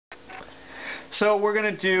So we're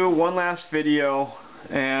going to do one last video,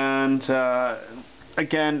 and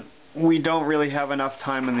again, we don't really have enough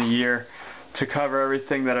time in the year to cover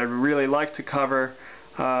everything that I'd really like to cover,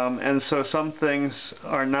 and so some things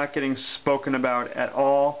are not getting spoken about at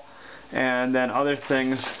all, and then other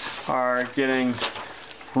things are getting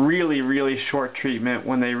really short treatment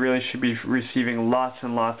when they really should be receiving lots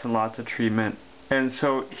and lots and lots of treatment. And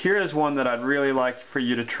so here is one that I'd really like for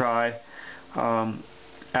you to try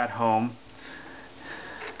at home,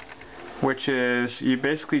 which is you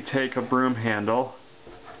basically take a broom handle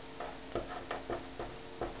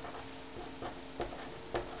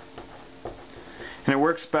and it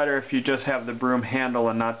works better if you just have the broom handle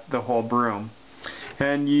and not the whole broom,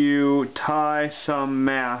 and you tie some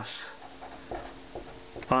mass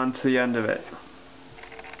onto the end of it,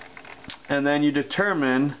 and then you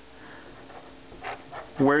determine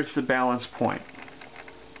where's the balance point.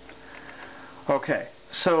 Okay,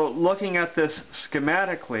 so looking at this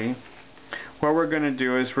schematically, what we're going to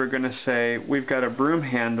do is we're going to say we've got a broom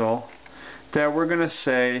handle that we're going to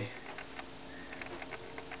say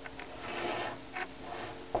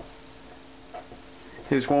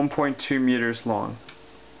is 1.2 meters long.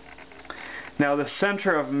 Now the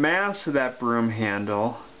center of mass of that broom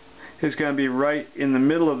handle is going to be right in the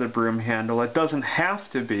middle of the broom handle. It doesn't have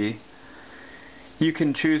to be. You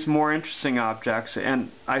can choose more interesting objects,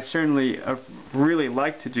 and I certainly really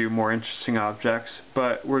like to do more interesting objects,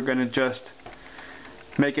 but we're going to just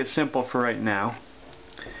make it simple for right now.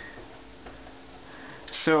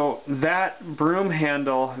 So that broom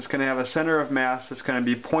handle is going to have a center of mass that's going to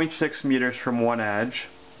be 0.6 meters from one edge,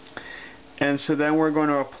 and so then we're going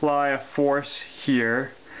to apply a force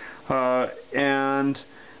here, and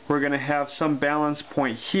we're going to have some balance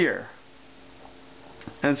point here.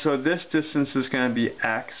 And so this distance is going to be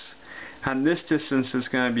x, and this distance is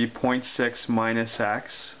going to be 0.6 minus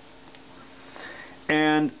x.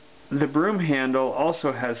 And the broom handle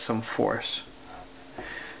also has some force.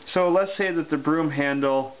 So let's say that the broom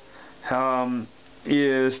handle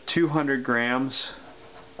is 200 grams,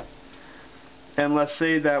 and let's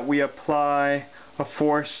say that we apply a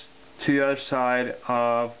force to the other side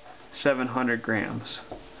of 700 grams.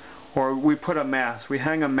 Or we put a mass, we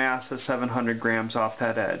hang a mass of 700 grams off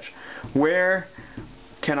that edge. Where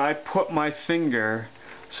can I put my finger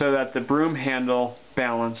so that the broom handle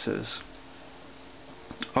balances?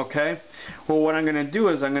 Okay? Well, what I'm going to do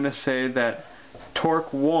is I'm going to say that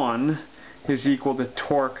torque 1 is equal to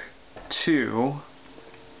torque 2.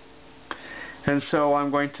 And so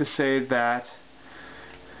I'm going to say that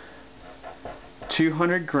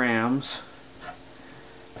 200 grams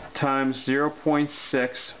times 0.6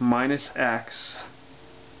 minus x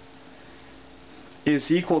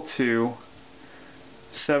is equal to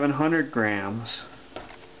 700 grams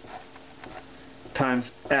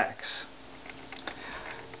times x.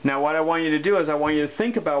 Now what I want you to do is I want you to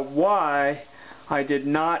think about why I did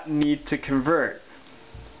not need to convert.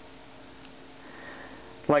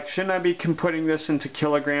 Like, shouldn't I be putting this into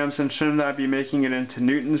kilograms, and shouldn't I be making it into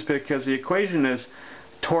newtons, because the equation is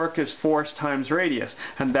torque is force times radius,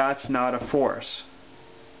 and that's not a force.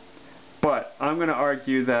 But I'm going to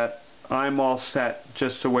argue that I'm all set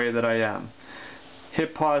just the way that I am.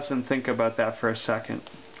 Hit pause and think about that for a second.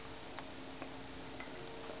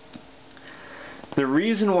 The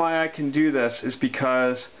reason why I can do this is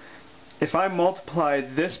because if I multiply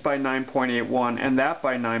this by 9.81 and that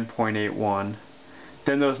by 9.81,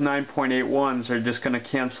 then those 9.81s are just going to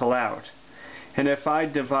cancel out. And if I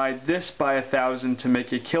divide this by 1,000 to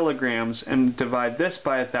make it kilograms and divide this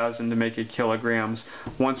by 1,000 to make it kilograms,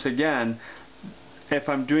 once again, if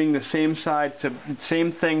I'm doing the same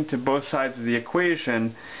thing to both sides of the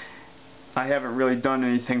equation, I haven't really done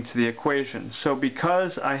anything to the equation. So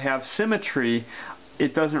because I have symmetry,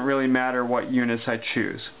 it doesn't really matter what units I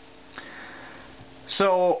choose.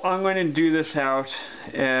 So I'm going to do this out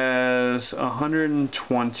as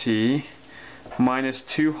 120 minus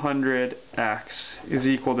 200x is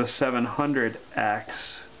equal to 700x.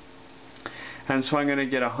 And so I'm going to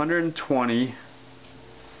get 120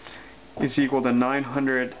 is equal to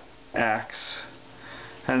 900x.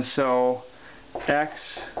 And so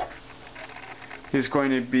x is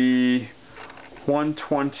going to be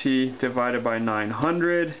 120 divided by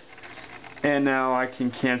 900. And now I can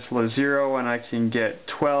cancel a 0 and I can get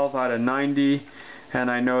 12 out of 90. And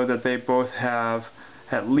I know that they both have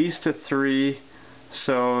at least a 3,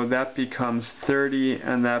 so that becomes 30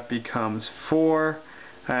 and that becomes 4,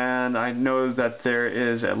 and I know that there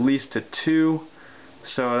is at least a 2,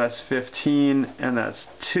 so that's 15 and that's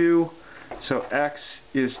 2, so x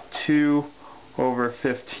is 2 over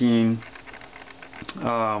 15,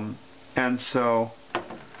 and so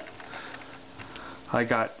I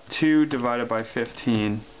got 2 divided by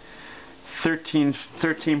 15,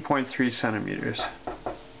 13.3 centimeters.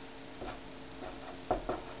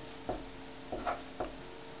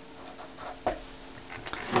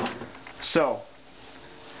 So,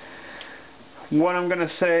 what I'm going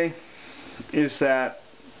to say is that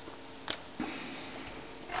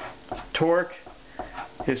torque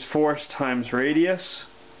is force times radius,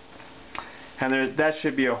 and that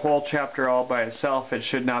should be a whole chapter all by itself. It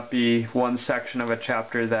should not be one section of a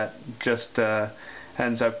chapter that just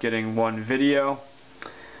ends up getting one video.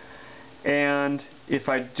 And if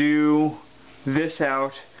I do this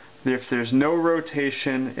out, if there's no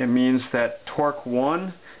rotation, it means that torque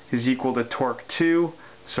 1 is equal to torque 2,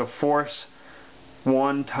 so force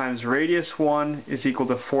 1 times radius 1 is equal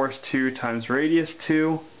to force 2 times radius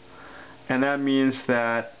 2, and that means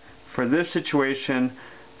that for this situation,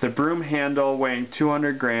 the broom handle weighing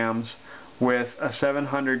 200 grams with a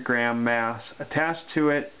 700 gram mass attached to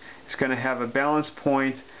it is going to have a balance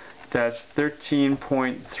point that's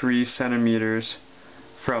 13.3 centimeters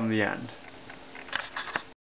from the end.